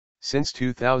Since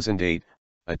 2008,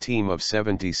 a team of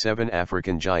 77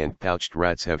 African giant pouched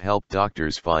rats have helped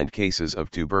doctors find cases of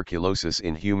tuberculosis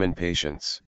in human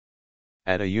patients.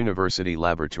 At a university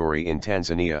laboratory in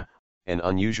Tanzania, an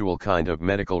unusual kind of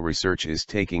medical research is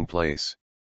taking place.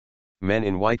 Men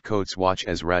in white coats watch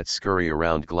as rats scurry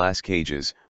around glass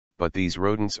cages, but these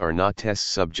rodents are not test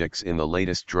subjects in the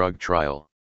latest drug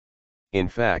trial. In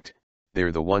fact,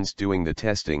 they're the ones doing the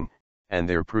testing, and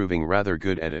they're proving rather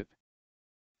good at it.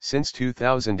 Since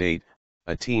 2008,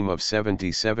 a team of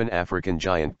 77 African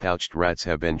giant pouched rats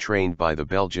have been trained by the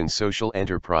Belgian social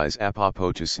enterprise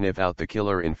Apopo to sniff out the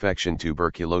killer infection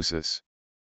tuberculosis.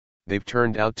 They've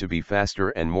turned out to be faster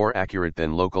and more accurate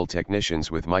than local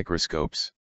technicians with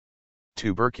microscopes.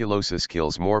 Tuberculosis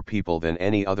kills more people than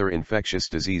any other infectious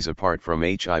disease apart from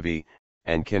HIV,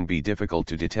 and can be difficult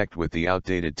to detect with the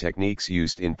outdated techniques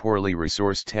used in poorly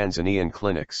resourced Tanzanian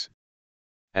clinics.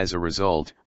 As a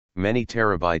result, many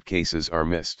terabyte cases are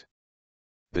missed.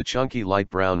 The chunky light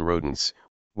brown rodents,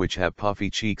 which have puffy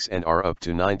cheeks and are up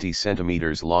to 90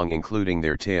 centimeters long including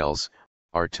their tails,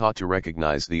 are taught to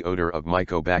recognize the odor of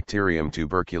Mycobacterium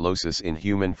tuberculosis in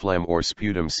human phlegm or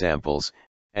sputum samples,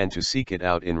 and to seek it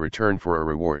out in return for a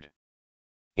reward.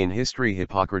 In history,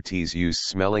 Hippocrates used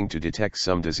smelling to detect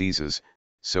some diseases,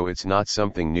 so it's not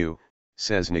something new,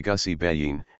 says Ngozi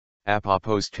Belgian,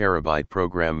 Apopo's terabyte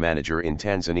program manager in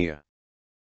Tanzania.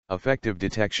 Effective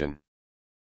detection.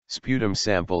 Sputum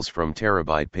samples from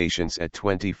terabyte patients at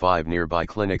 25 nearby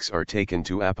clinics are taken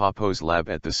to Apopo's lab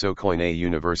at the Sokoine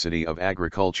University of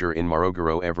Agriculture in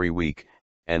Morogoro every week,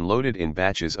 and loaded in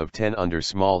batches of 10 under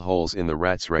small holes in the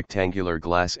rats' rectangular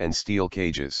glass and steel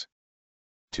cages.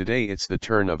 Today it's the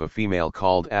turn of a female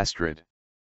called Astrid.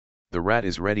 The rat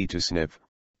is ready to sniff,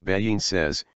 Belgian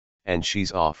says, and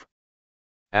she's off.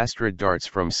 Astrid darts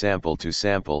from sample to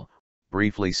sample,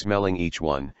 briefly smelling each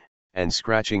one, and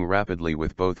scratching rapidly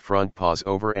with both front paws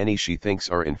over any she thinks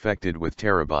are infected with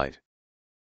terabyte.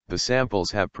 The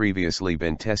samples have previously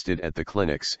been tested at the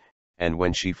clinics, and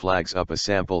when she flags up a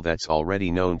sample that's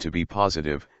already known to be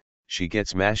positive, she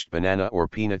gets mashed banana or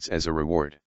peanuts as a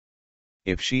reward.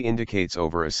 If she indicates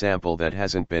over a sample that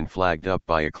hasn't been flagged up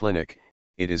by a clinic,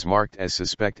 it is marked as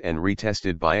suspect and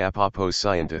retested by Apopo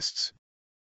scientists.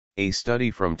 A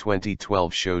study from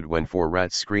 2012 showed when 4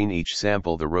 rats screen each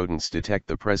sample, the rodents detect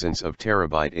the presence of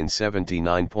terabyte in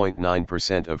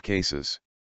 79.9% of cases.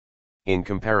 In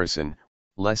comparison,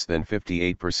 less than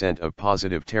 58% of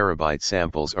positive terabyte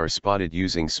samples are spotted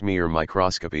using smear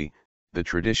microscopy, the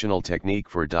traditional technique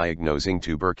for diagnosing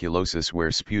tuberculosis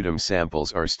where sputum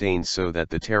samples are stained so that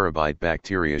the terabyte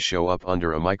bacteria show up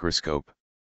under a microscope.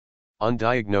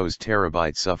 Undiagnosed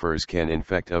terabyte sufferers can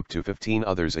infect up to 15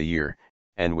 others a year,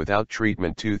 and without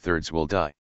treatment 2/3 will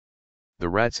die. The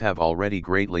rats have already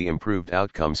greatly improved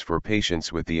outcomes for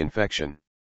patients with the infection.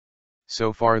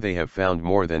 So far they have found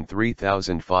more than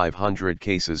 3,500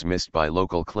 cases missed by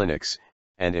local clinics,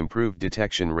 and improved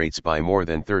detection rates by more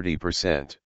than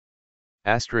 30%.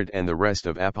 Astrid and the rest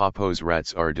of Apopo's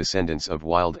rats are descendants of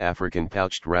wild African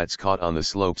pouched rats caught on the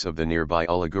slopes of the nearby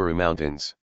Uluguru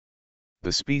Mountains.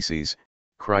 The species,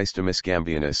 Chrystomus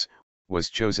gambianus, was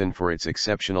chosen for its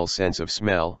exceptional sense of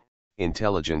smell,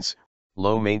 intelligence,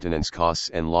 low maintenance costs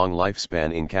and long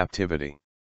lifespan in captivity.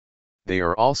 They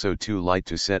are also too light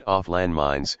to set off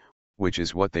landmines, which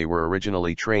is what they were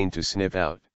originally trained to sniff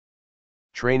out.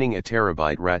 Training a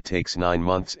terabyte rat takes 9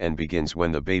 months and begins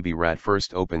when the baby rat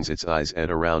first opens its eyes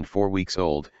at around 4 weeks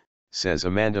old, says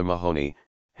Amanda Mahoney,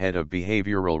 head of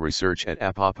behavioral research at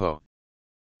Apopo.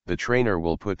 The trainer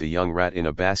will put the young rat in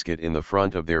a basket in the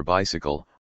front of their bicycle,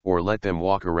 or let them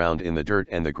walk around in the dirt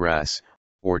and the grass,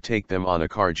 or take them on a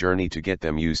car journey to get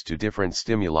them used to different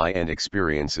stimuli and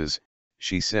experiences,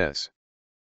 she says.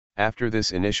 After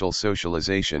this initial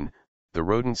socialization, the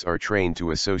rodents are trained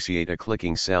to associate a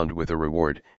clicking sound with a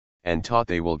reward, and taught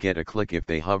they will get a click if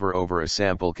they hover over a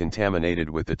sample contaminated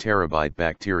with the terabyte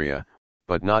bacteria,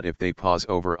 but not if they pause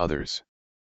over others.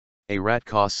 A rat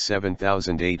costs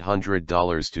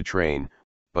 $7,800 to train,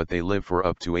 but they live for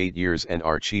up to 8 years and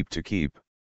are cheap to keep.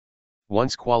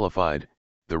 Once qualified,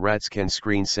 the rats can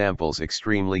screen samples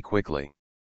extremely quickly.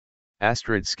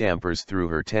 Astrid scampers through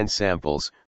her 10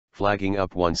 samples, flagging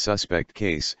up one suspect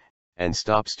case, and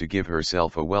stops to give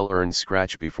herself a well-earned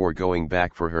scratch before going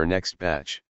back for her next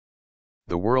batch.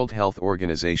 The World Health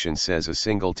Organization says a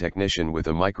single technician with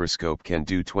a microscope can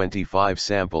do 25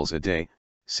 samples a day,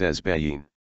 says Belgian.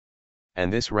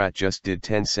 And this rat just did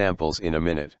 10 samples in a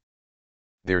minute.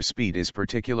 Their speed is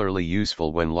particularly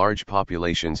useful when large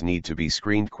populations need to be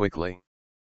screened quickly.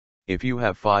 If you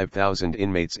have 5,000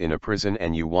 inmates in a prison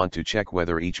and you want to check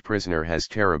whether each prisoner has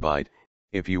terabyte,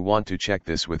 If you want to check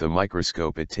this with a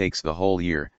microscope it takes the whole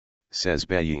year, says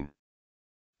Belgian.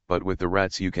 But with the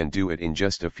rats you can do it in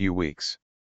just a few weeks.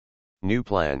 New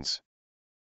plans.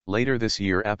 Later this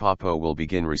year Apopo will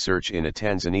begin research in a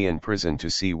Tanzanian prison to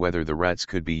see whether the rats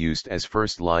could be used as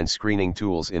first-line screening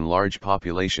tools in large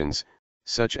populations,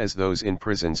 such as those in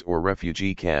prisons or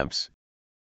refugee camps.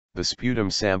 The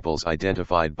sputum samples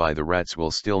identified by the rats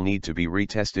will still need to be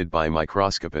retested by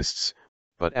microscopists,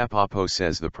 but Apopo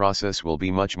says the process will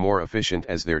be much more efficient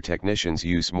as their technicians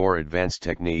use more advanced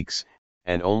techniques,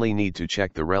 and only need to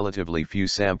check the relatively few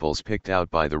samples picked out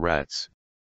by the rats.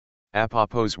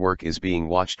 Apopo's work is being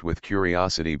watched with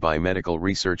curiosity by medical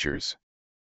researchers.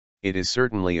 It is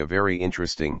certainly a very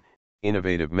interesting,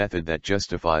 innovative method that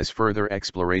justifies further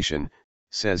exploration,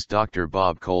 says Dr.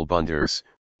 Bob Kolbunders,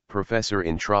 professor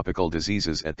in tropical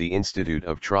diseases at the Institute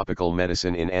of Tropical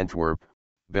Medicine in Antwerp,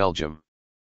 Belgium.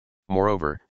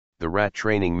 Moreover, the rat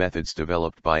training methods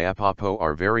developed by Apopo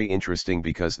are very interesting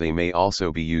because they may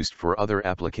also be used for other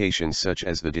applications such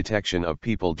as the detection of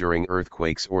people during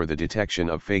earthquakes or the detection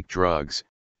of fake drugs,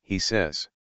 he says.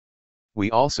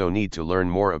 We also need to learn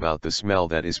more about the smell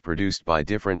that is produced by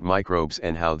different microbes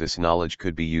and how this knowledge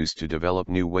could be used to develop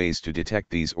new ways to detect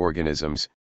these organisms,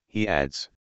 he adds.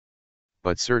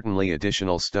 But certainly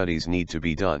additional studies need to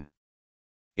be done.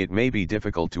 It may be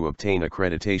difficult to obtain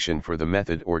accreditation for the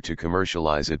method or to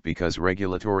commercialize it because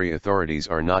regulatory authorities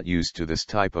are not used to this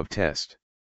type of test.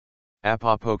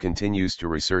 Apopo continues to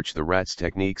research the rat's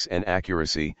techniques and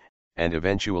accuracy, and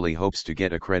eventually hopes to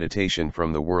get accreditation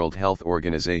from the World Health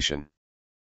Organization.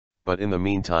 But in the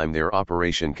meantime their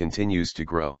operation continues to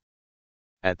grow.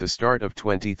 At the start of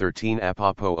 2013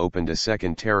 Apopo opened a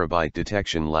second terabyte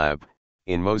detection lab,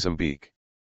 in Mozambique.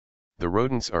 The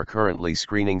rodents are currently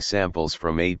screening samples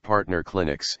from 8 partner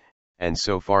clinics, and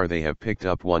so far they have picked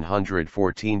up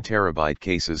 114 terabyte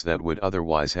cases that would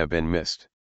otherwise have been missed.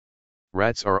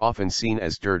 Rats are often seen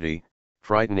as dirty,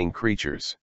 frightening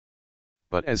creatures.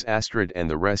 But as Astrid and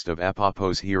the rest of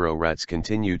Apopo's hero rats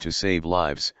continue to save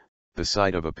lives, the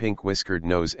sight of a pink whiskered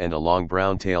nose and a long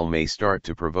brown tail may start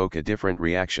to provoke a different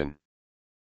reaction.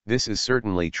 This is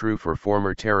certainly true for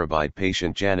former terabyte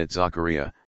patient Janet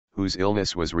Zakaria, whose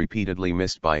illness was repeatedly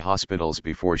missed by hospitals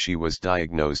before she was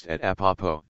diagnosed at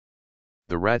Apopo.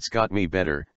 The rats got me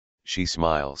better, she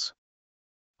smiles.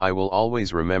 I will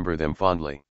always remember them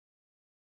fondly.